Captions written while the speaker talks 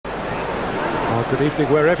Well, good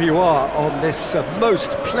evening wherever you are on this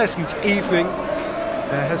most pleasant evening.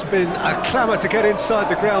 There has been a clamour to get inside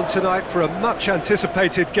the ground tonight for a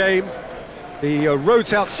much-anticipated game. The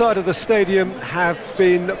roads outside of the stadium have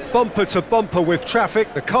been bumper to bumper with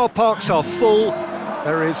traffic. The car parks are full.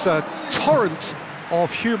 There is a torrent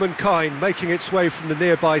of humankind making its way from the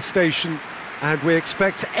nearby station, and we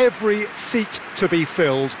expect every seat to be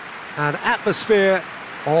filled. An atmosphere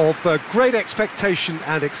of great expectation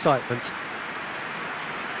and excitement.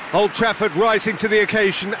 Old Trafford rising to the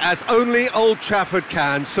occasion as only Old Trafford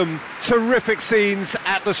can. Some terrific scenes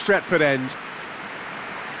at the Stretford end.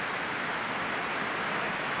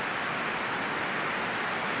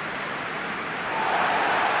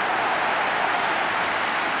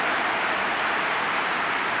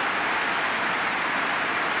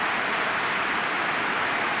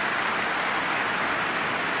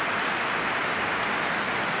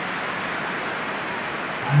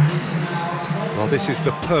 Well, this is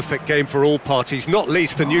the perfect game for all parties, not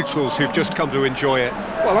least the neutrals who've just come to enjoy it.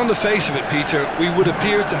 Well, on the face of it, Peter, we would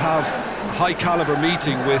appear to have a high-caliber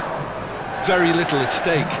meeting with very little at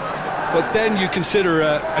stake. But then you consider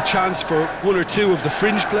a chance for one or two of the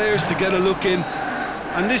fringe players to get a look in,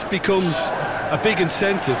 and this becomes a big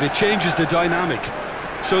incentive. It changes the dynamic.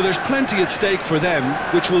 So there's plenty at stake for them,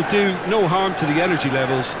 which will do no harm to the energy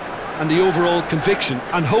levels and the overall conviction,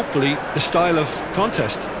 and hopefully the style of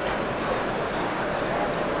contest.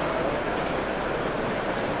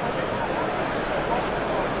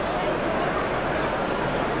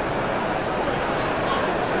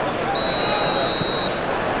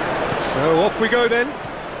 So off we go then.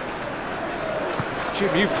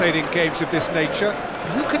 Jim, you've played in games of this nature.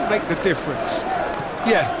 Who can make the difference?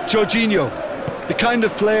 Yeah, Jorginho, the kind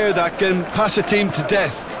of player that can pass a team to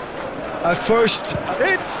death. At first...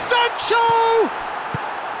 It's Sancho!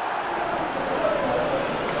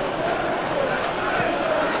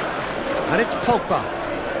 And it's Pogba.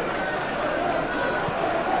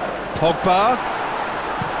 Pogba.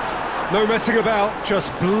 No messing about,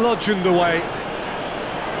 just bludgeoned away.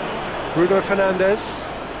 Bruno Fernandes.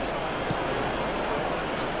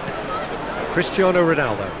 Cristiano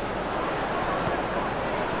Ronaldo.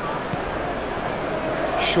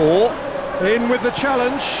 Shaw, in with the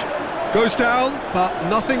challenge. Goes down, but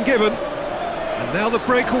nothing given. And now the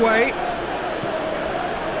breakaway.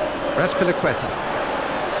 Azpilicueta.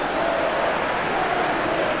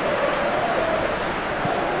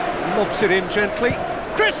 Lobs it in gently.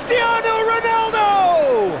 Cristiano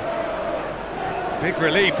Ronaldo! Big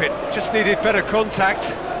relief, it just needed better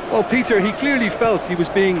contact. Well, Peter, he clearly felt he was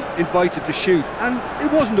being invited to shoot, and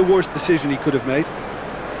it wasn't the worst decision he could have made.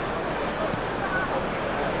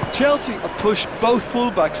 Chelsea have pushed both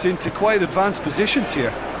fullbacks into quite advanced positions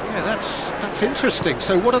here. Yeah, that's interesting.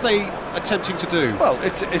 So what are they attempting to do? Well,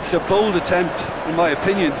 it's a bold attempt, in my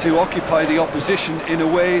opinion, to occupy the opposition in a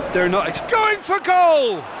way they're not... Going for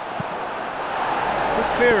goal!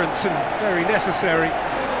 Good clearance and very necessary.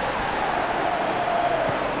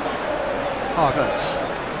 Havertz.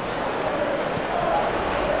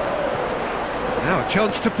 Now a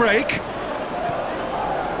chance to break.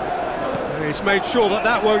 He's made sure that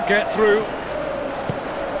that won't get through.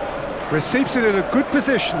 Receives it in a good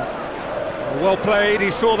position. Well played,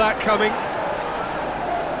 he saw that coming.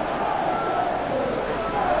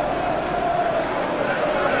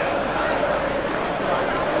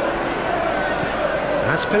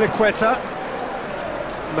 Azpilicueta.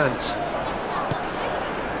 Mant.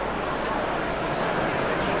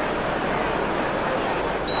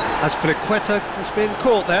 Azpilicueta has been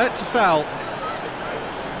caught there, it's a foul.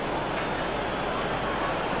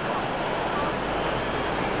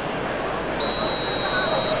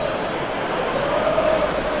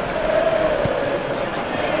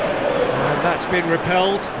 And that's been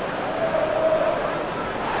repelled.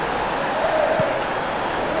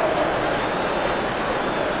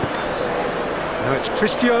 Now it's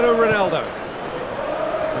Cristiano Ronaldo.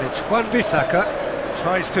 And it's Wan-Bissaka,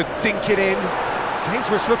 tries to dink it in.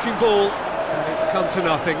 Dangerous looking ball, and it's come to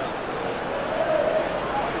nothing.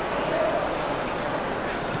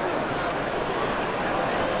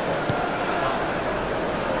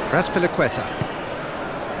 Azpilicueta.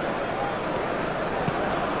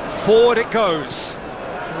 Forward it goes.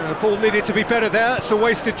 The ball needed to be better there, it's a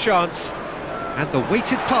wasted chance. And the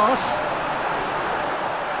weighted pass.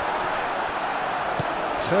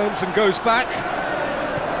 Turns and goes back.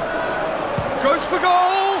 Goes for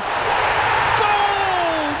goal!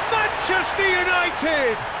 Manchester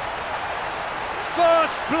United!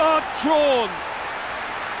 First blood drawn.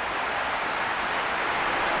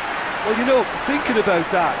 Well, you know, thinking about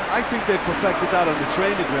that, I think they've perfected that on the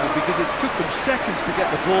training ground because it took them seconds to get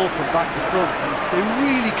the ball from back to front, and they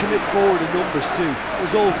really commit forward in numbers too. It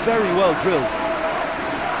was all very well drilled.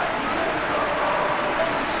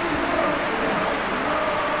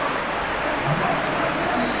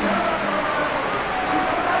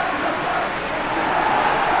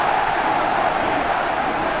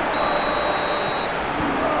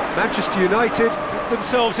 Manchester United get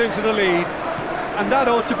themselves into the lead. And that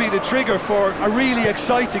ought to be the trigger for a really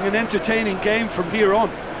exciting and entertaining game from here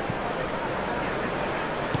on.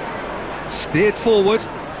 Steered forward.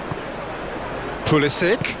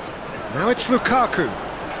 Pulisic. Now it's Lukaku.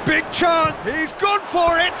 Big chance. He's gone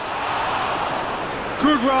for it.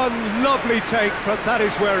 Good run, lovely take, but that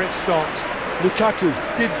is where it stopped. Lukaku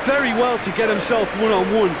did very well to get himself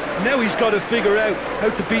one-on-one. Now he's got to figure out how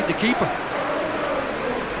to beat the keeper.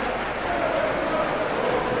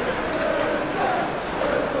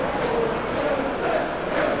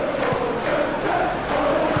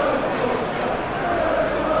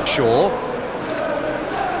 Shaw.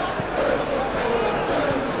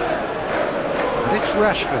 And it's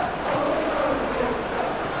Rashford.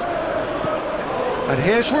 And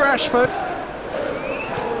here's Rashford.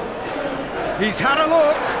 He's had a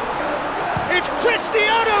look. It's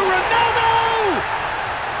Cristiano Ronaldo!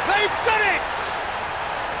 They've done it!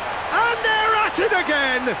 And they're at it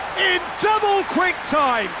again in double quick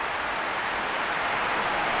time.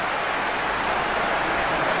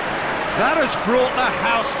 That has brought the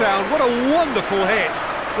house down. What a wonderful hit.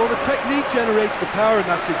 Well, the technique generates the power in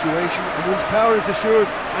that situation, and once power is assured,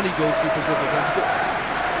 any goalkeeper's up against it.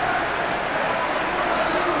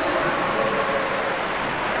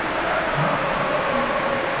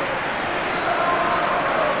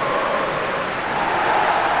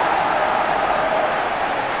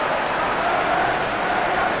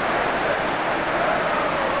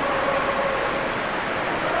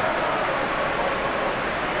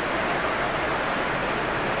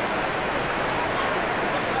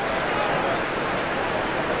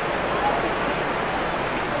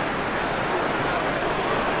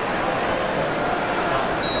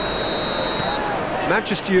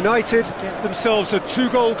 Manchester United get themselves a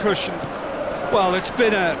two-goal cushion. Well, it's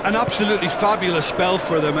been an absolutely fabulous spell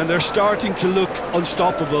for them, and they're starting to look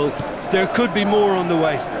unstoppable. There could be more on the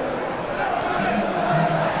way.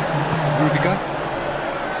 Rudiger.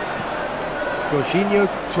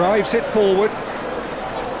 Jorginho drives it forward.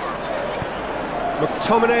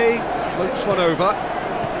 McTominay floats one over.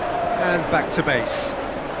 And back to base.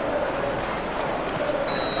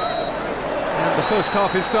 And the first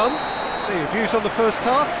half is done. So your views on the first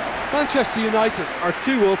half? Manchester United are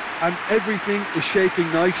 2 up and everything is shaping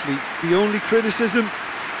nicely. The only criticism,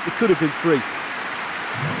 it could have been 3.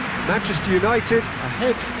 Manchester United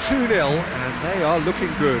ahead 2-0 and they are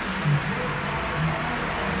looking good.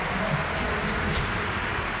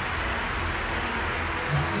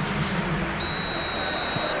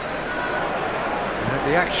 And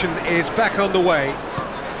the action is back on the way.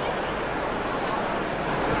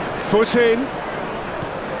 Foot in.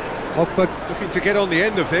 Pogba looking to get on the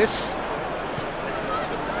end of this.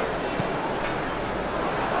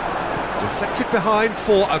 Deflected behind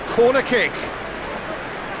for a corner kick.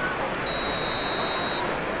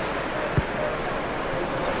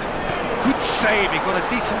 Good save, he got a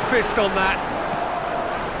decent fist on that.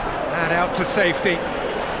 And out to safety.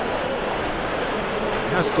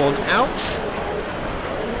 Has gone out.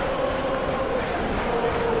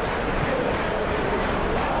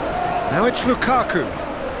 Now it's Lukaku.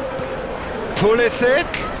 Pulisic,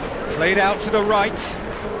 played out to the right.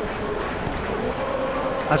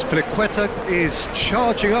 As Azpilicueta is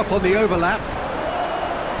charging up on the overlap.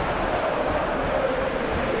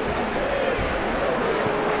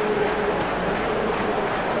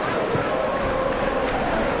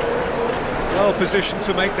 Well positioned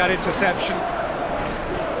to make that interception.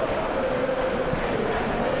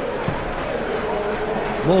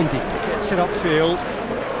 Mondi gets it upfield.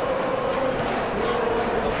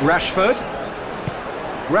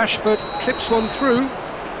 Rashford clips one through,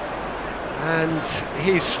 and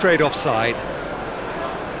he's straight offside.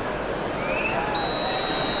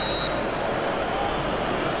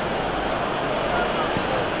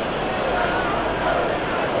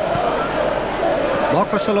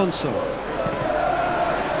 Marcos Alonso.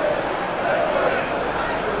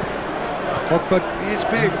 Pogba is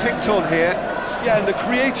being picked on here. Yeah, and the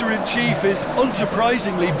creator-in-chief is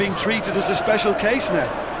unsurprisingly being treated as a special case now.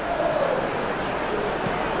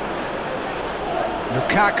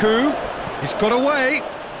 Lukaku, he's got away,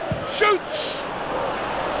 shoots!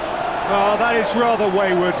 Oh, that is rather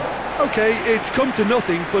wayward. Okay, it's come to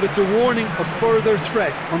nothing, but it's a warning of further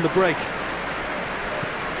threat on the break.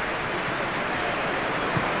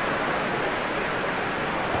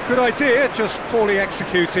 Good idea, just poorly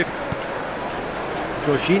executed.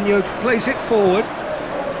 Jorginho plays it forward.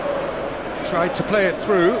 Tried to play it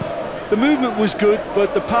through. The movement was good,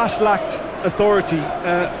 but the pass lacked authority,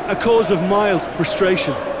 a cause of mild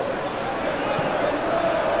frustration.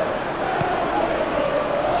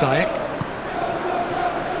 Ziyech.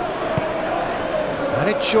 And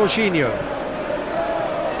it's Jorginho.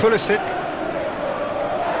 Pulisic.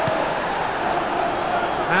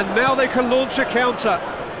 And now they can launch a counter.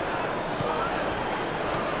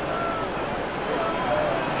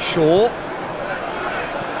 Shaw.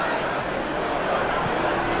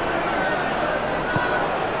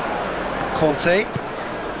 Conte.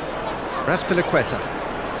 Raspilicueta.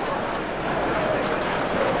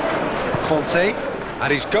 Conte.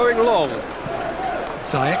 And he's going long.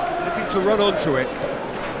 Ziyech looking to run onto it.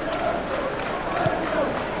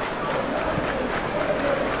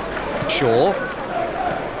 Shaw.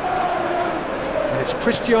 And it's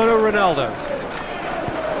Cristiano Ronaldo.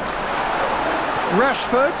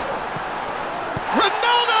 Rashford.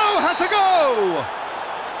 Ronaldo has a go!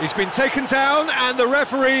 He's been taken down and the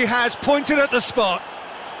referee has pointed at the spot.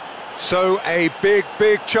 So a big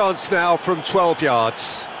chance now from 12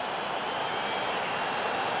 yards.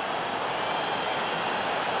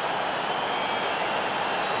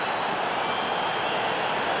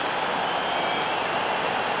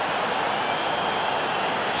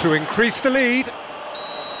 To increase the lead. Calm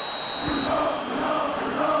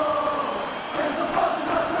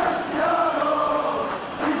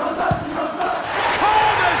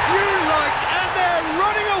as you like, and they're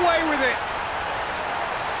running away with it.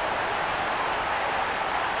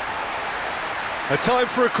 A time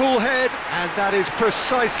for a cool head, and that is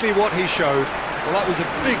precisely what he showed. Well, that was a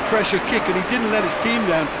big pressure kick, and he didn't let his team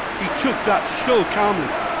down. He took that so calmly.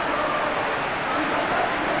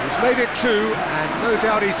 He's made it 2, and no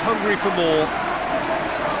doubt he's hungry for more.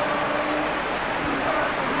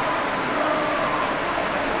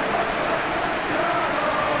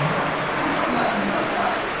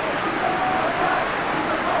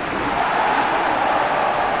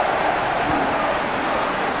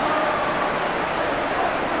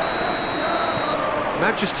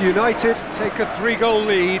 Manchester United take a 3-goal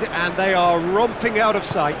lead, and they are romping out of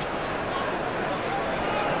sight.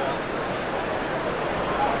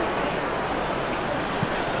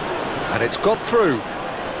 And it's got through.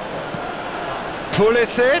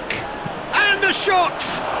 Pulisic, and a shot!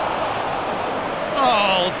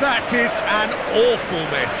 Oh, that is an awful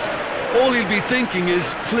miss. All he'll be thinking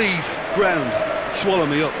is, please, ground, swallow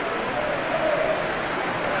me up.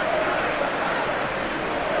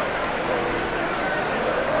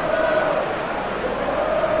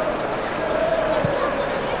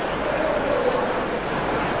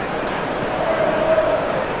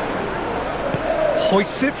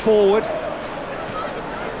 Hoists it forward.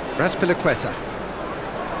 Raspilicueta.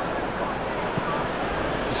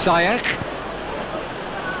 Ziyech.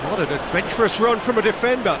 What an adventurous run from a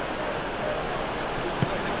defender.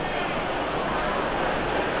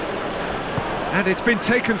 And it's been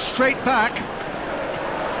taken straight back.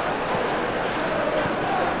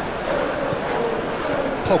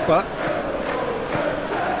 Pogba.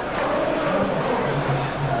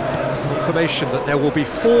 Confirmation that there will be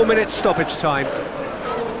 4 minutes stoppage time.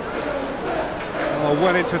 Oh,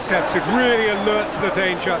 well intercepted, really alert to the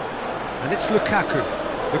danger. And it's Lukaku,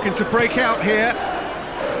 looking to break out here.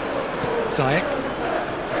 Ziyech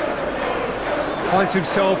finds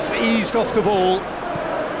himself eased off the ball.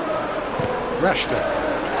 Rashford.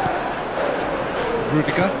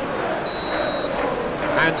 Rudiger.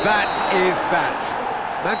 And that is that.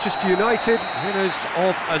 Manchester United, winners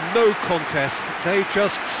of a no contest. They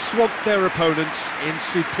just swamped their opponents in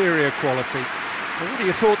superior quality. Well, what are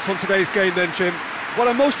your thoughts on today's game then, Jim? What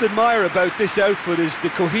I most admire about this outfit is the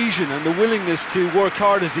cohesion and the willingness to work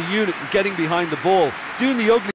hard as a unit and getting behind the ball, doing the ugly